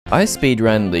I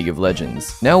speedran League of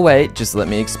Legends. Now wait, just let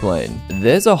me explain.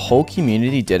 There's a whole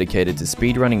community dedicated to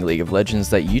speedrunning League of Legends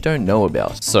that you don't know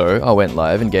about. So I went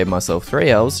live and gave myself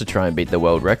 3 hours to try and beat the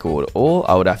world record, or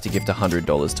I would have to gift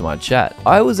 $100 to my chat.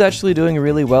 I was actually doing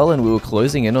really well and we were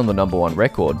closing in on the #1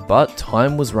 record, but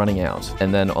time was running out.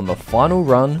 And then on the final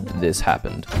run, this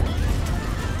happened.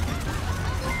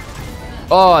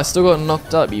 Oh, I still got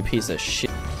knocked up, you piece of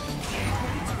shit.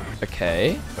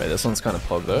 Okay, wait, this one's kind of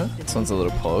pog though. This one's a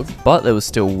little pog. But there was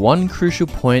still one crucial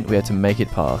point we had to make it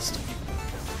past.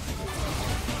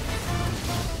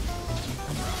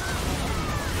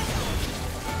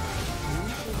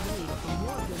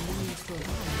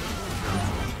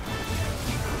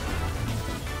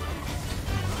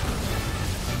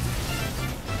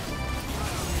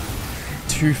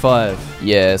 $2.5.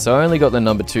 Yeah, so I only got the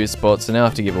 #2 spot, so now I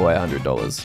have to give away $100.